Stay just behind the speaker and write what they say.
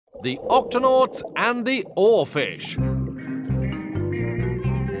the Octonauts and the Oarfish.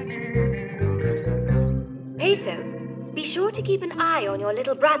 Peso, be sure to keep an eye on your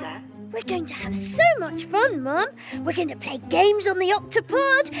little brother. We're going to have so much fun, Mum. We're going to play games on the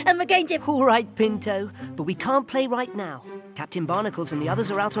Octopod and we're going to... All right, Pinto, but we can't play right now. Captain Barnacles and the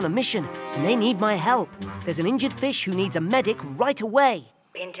others are out on a mission and they need my help. There's an injured fish who needs a medic right away.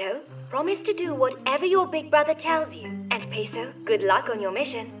 Pinto, promise to do whatever your big brother tells you. And Peso, good luck on your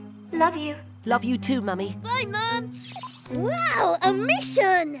mission. Love you. Love you too, Mummy. Bye, Mum. Wow, a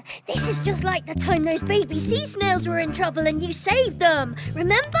mission! This is just like the time those baby sea snails were in trouble and you saved them.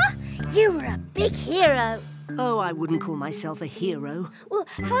 Remember? You were a big hero. Oh, I wouldn't call myself a hero. Well,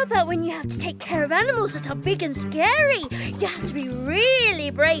 how about when you have to take care of animals that are big and scary? You have to be really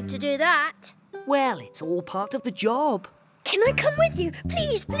brave to do that. Well, it's all part of the job. Can I come with you?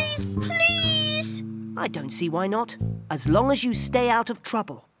 Please, please, please? I don't see why not. As long as you stay out of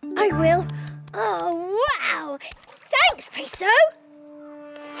trouble. I will. Oh, wow! Thanks, Peso!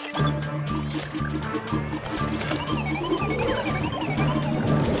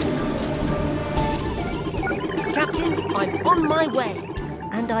 Captain, I'm on my way.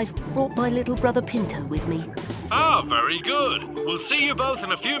 And I've brought my little brother Pinto with me. Ah, very good. We'll see you both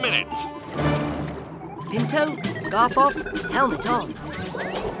in a few minutes. Pinto, scarf off, helmet on.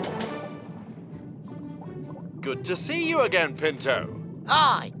 Good to see you again, Pinto.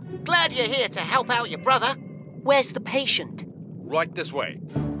 Aye, glad you're here to help out your brother. Where's the patient? Right this way.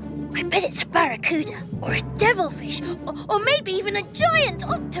 I bet it's a barracuda, or a devilfish, or maybe even a giant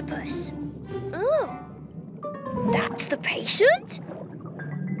octopus. Oh, that's the patient?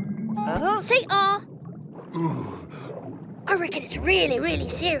 Say ah. I reckon it's really, really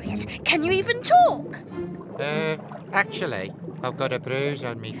serious. Can you even talk? Actually, I've got a bruise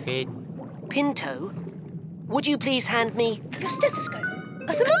on me fin. Pinto, would you please hand me... Your stethoscope,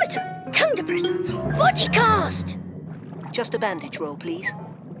 a thermometer, tongue depressor, body cast. Just a bandage roll, please.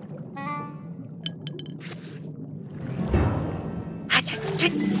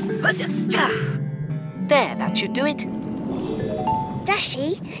 There, that should do it.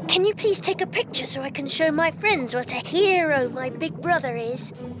 Dashi, can you please take a picture so I can show my friends what a hero my big brother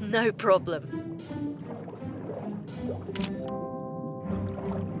is? No problem.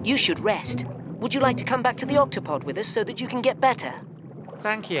 You should rest. Would you like to come back to the Octopod with us so that you can get better?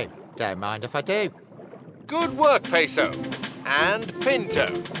 Thank you. Don't mind if I do. Good work, Peso. And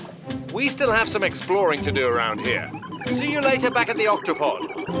Pinto. We still have some exploring to do around here. See you later back at the Octopod.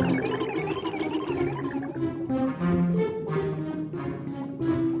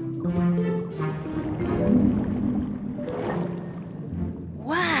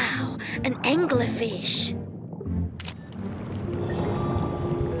 Wow, an anglerfish.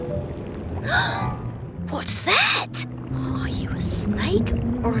 What's that? Are you a snake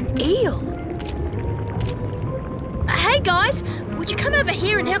or an eel? Hey guys, would you come over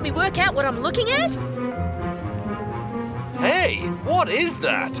here and help me work out what I'm looking at? Hey, what is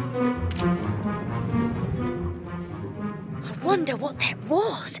that? I wonder what that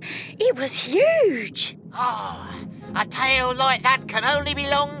was. It was huge. Oh, a tale like that can only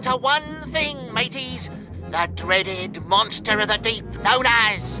belong to one thing, mateys. The dreaded monster of the deep known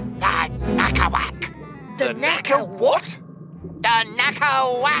as the Nakawak. The Naka what? The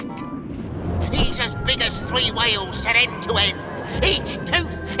Nakawak. He's as big as 3 whales set end to end. Each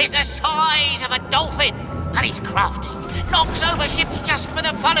tooth is the size of a dolphin. And he's crafty. Knocks over ships just for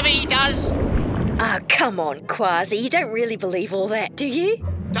the fun of it, he does. Oh, come on, Kwazii. You don't really believe all that, do you?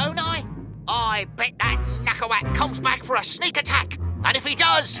 Don't I? I bet that Nakawak comes back for a sneak attack. And if he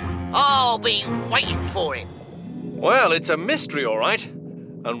does, I'll be waiting for him. Well, it's a mystery, all right.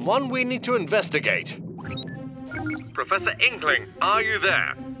 And one we need to investigate. Professor Inkling, are you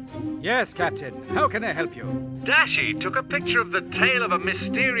there? Yes, Captain. How can I help you? Dashi took a picture of the tail of a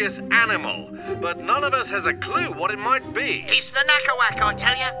mysterious animal, but none of us has a clue what it might be. It's the Nakawak, I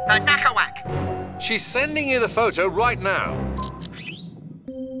tell you. The Nakawak. She's sending you the photo right now.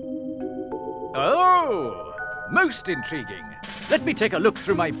 Oh, most intriguing. Let me take a look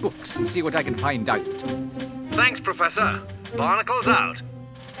through my books and see what I can find out. Thanks, Professor. Barnacles out.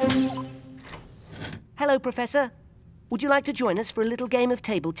 Hello, Professor. Would you like to join us for a little game of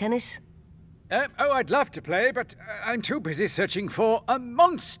table tennis? Oh, I'd love to play, but I'm too busy searching for a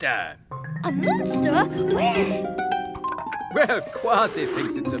monster. A monster? Where? Well, Kwazii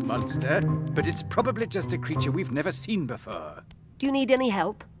thinks it's a monster, but it's probably just a creature we've never seen before. Do you need any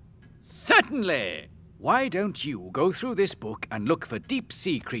help? Certainly! Why don't you go through this book and look for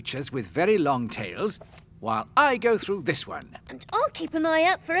deep-sea creatures with very long tails, while I go through this one. And I'll keep an eye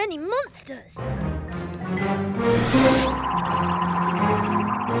out for any monsters.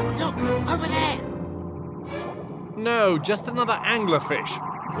 Look, over there. No, just another anglerfish.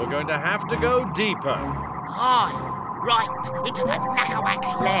 We're going to have to go deeper. Aye, right into the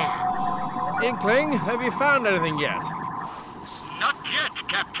Knackerwack's lair. Inkling, have you found anything yet? Not yet,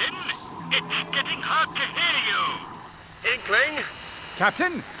 Captain. It's getting hard to hear you. Inkling?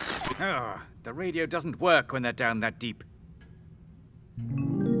 Captain? Oh, the radio doesn't work when they're down that deep.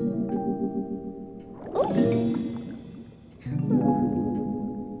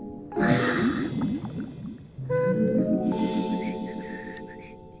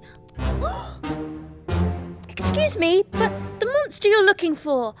 Excuse me, but the monster you're looking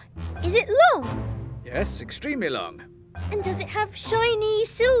for, is it long? Yes, extremely long. And does it have shiny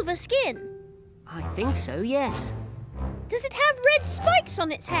silver skin? I think so, yes. Does it have red spikes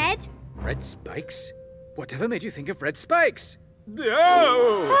on its head? Red spikes? Whatever made you think of red spikes?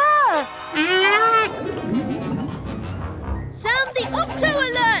 Oh! Ah! Sound the Octo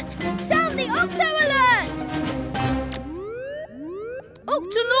Alert! Sound the Octo Alert!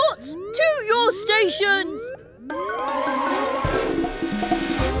 Octonauts, to your stations!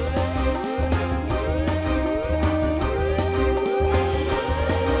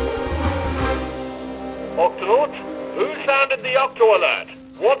 Octonauts, who sounded the Octo Alert?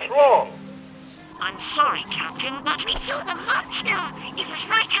 What's wrong? I'm sorry, Captain, but we saw the monster. It was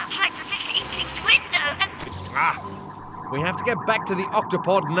right outside Professor Inkling's window and... Ah, we have to get back to the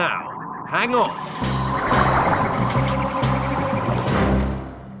Octopod now. Hang on.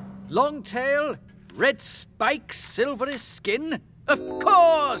 Long tail, red spikes, silvery skin? Of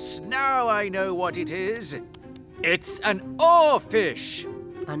course! Now I know what it is. It's an oarfish.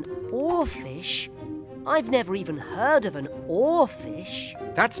 An oarfish? I've never even heard of an oarfish.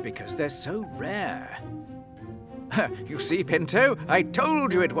 That's because they're so rare. You see, Pinto, I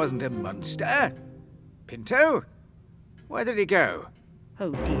told you it wasn't a monster. Pinto, where did he go?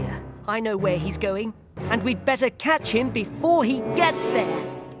 Oh dear, I know where he's going, and we'd better catch him before he gets there.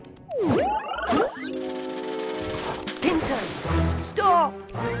 Pinto, stop!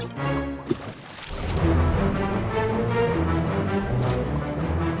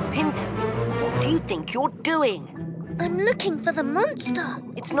 Pinto, what do you think you're doing? I'm looking for the monster.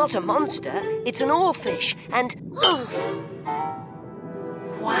 It's not a monster, it's an oarfish, and...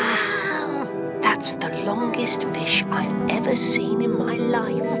 Wow! That's the longest fish I've ever seen in my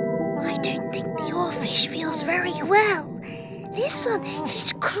life. I don't think the oarfish feels very well. Listen,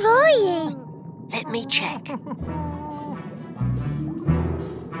 he's crying. Let me check.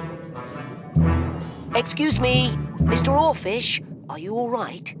 Excuse me, Mr. Oarfish, are you all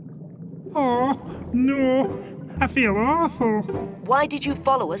right? Oh, no. I feel awful. Why did you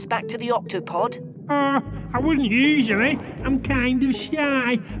follow us back to the Octopod? I wouldn't usually. I'm kind of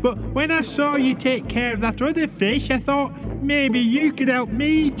shy. But when I saw you take care of that other fish, I thought maybe you could help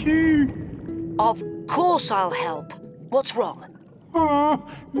me too. Of course I'll help. What's wrong? Oh,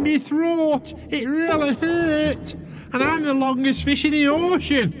 me throat. It really hurts. And I'm the longest fish in the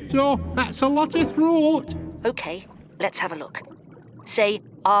ocean, so that's a lot of throat. OK, let's have a look. Say,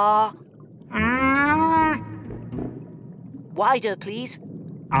 ah. Ah. Wider, please.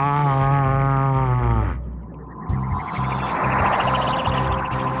 Ah.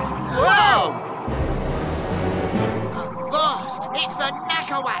 Whoa! Avast! It's the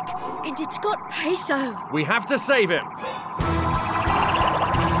Knackerwack! And it's got Peso. We have to save him.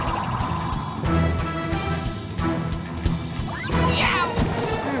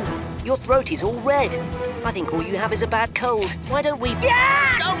 Your throat is all red. I think all you have is a bad cold. Why don't we...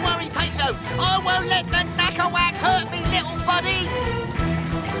 Yeah! Don't worry, Peso. I won't let the Knackerwack hurt me, little buddy.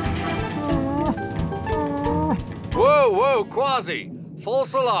 Whoa, whoa, Kwazii.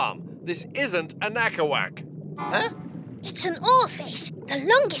 False alarm. This isn't a Knackerwack. Huh? It's an oarfish, the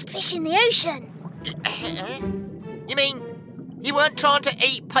longest fish in the ocean. You mean you weren't trying to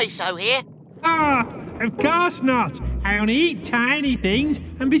eat Peso here? Ah, of course not. I only eat tiny things,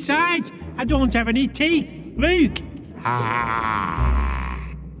 and besides, I don't have any teeth. Look. Ah.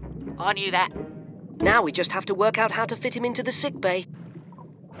 I knew that. Now we just have to work out how to fit him into the sick bay.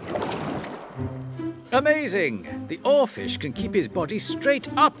 Amazing! The oarfish can keep his body straight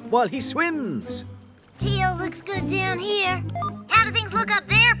up while he swims. Tail looks good down here. How do things look up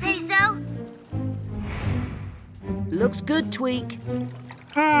there, Peso? Looks good, Tweak.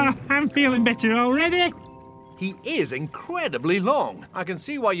 Ah, I'm feeling better already. He is incredibly long. I can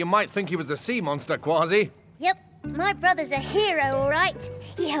see why you might think he was a sea monster, Kwazii. Yep, my brother's a hero, all right.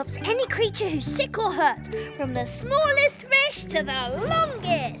 He helps any creature who's sick or hurt, from the smallest fish to the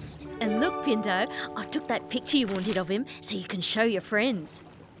longest. And look, Pinto, I took that picture you wanted of him so you can show your friends.